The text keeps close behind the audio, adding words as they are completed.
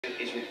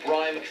Is with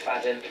Brian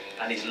McFadden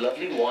and his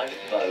lovely wife,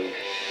 Vogue.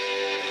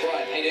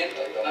 Brian, how you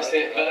doing? Nice to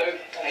meet you. Vogue,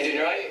 how you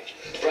doing, right?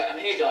 Right, I'm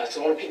here, guys, because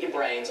I want to pick your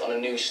brains on a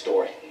news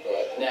story.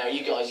 Right. Now,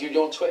 you guys,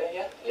 you're on Twitter,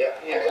 yeah? Yeah.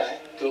 Okay,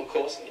 good, of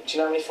course. Do you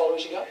know how many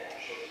followers you got?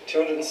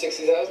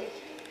 260,000?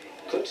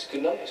 Good, it's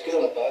good numbers, good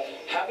numbers. Not bad.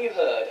 Have you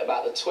heard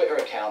about the Twitter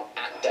account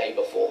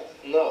 @daybefore?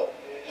 No.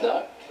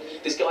 No?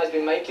 This guy's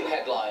been making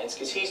headlines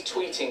because he's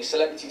tweeting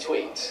celebrity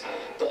tweets,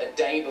 but a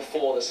day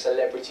before the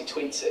celebrity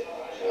tweets it.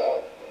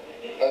 Wow.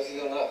 How's he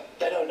done that?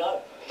 They don't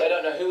know. They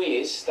don't know who he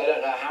is. They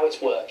don't know how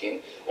it's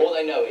working. All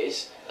they know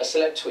is a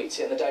celeb tweets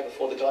it and the day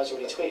before the guy's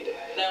already tweeted it.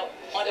 Now,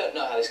 I don't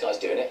know how this guy's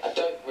doing it. I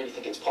don't really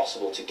think it's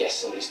possible to guess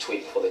somebody's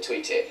tweet before they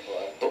tweet it.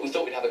 Right. But we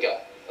thought we'd have a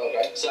go.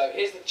 Okay. So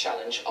here's the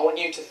challenge. I want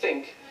you to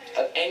think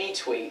of any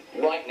tweet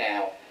right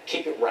now.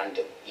 Keep it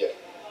random. Yeah.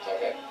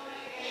 Okay.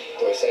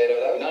 Do I say it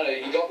out loud? No,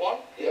 you got one?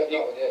 Yeah, I've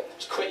got one, yeah.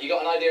 It's quick. You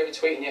got an idea of a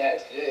tweet in your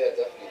head? Yeah,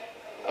 definitely.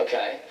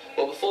 Okay.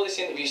 Well, before this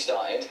interview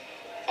started,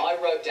 I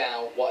wrote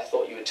down what I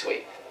thought you would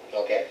tweet.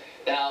 Okay.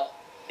 Now,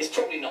 it's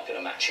probably not going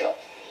to match up.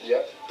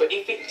 Yep. But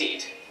if it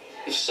did,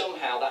 if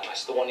somehow that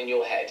matched the one in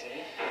your head,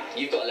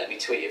 you've got to let me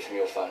tweet it from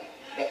your phone.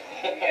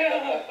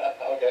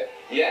 Okay.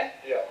 Yeah?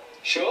 Yeah.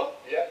 Sure?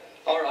 Yeah.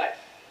 All right.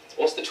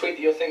 What's the tweet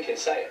that you're thinking?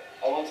 Say it.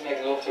 I want to make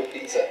love to a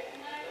pizza.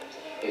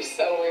 You're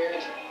so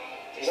weird.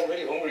 Because I'm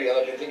really hungry and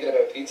I've been thinking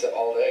about pizza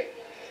all day.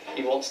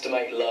 He wants to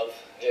make love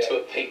to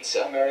a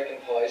pizza. American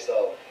Pie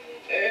style.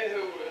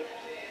 Ew.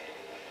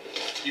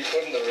 You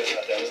couldn't have written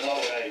that down. There's no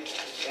way.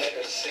 Unless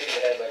you're sick in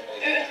the head like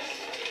me.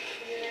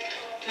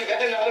 You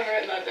better not have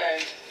written that down.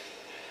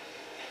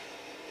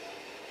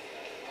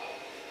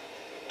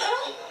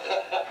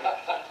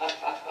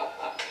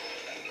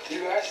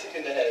 You are sick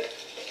in the head.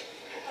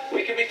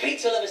 We can be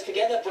pizza lovers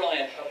together,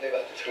 Brian. I can't believe I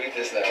have to tweet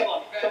this now.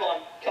 Come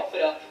on, cough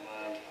it up.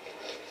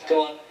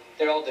 Go on.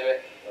 Here, I'll do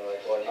it.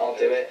 Alright, go on. I'll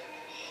do it.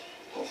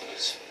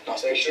 Nice Make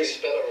sure you pictures.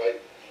 spell it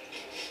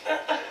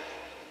right.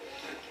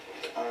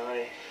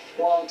 I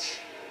want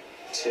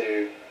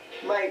to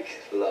make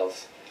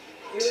love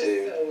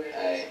to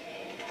a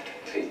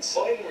pizza.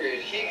 Fine, weird.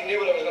 He knew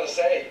what I was going to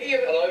say.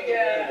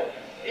 Yeah.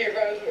 You're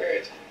both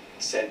weird.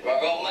 Said,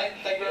 right, well, mate,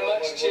 thank you very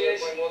much.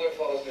 Cheers. My mother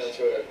follows me on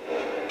Twitter.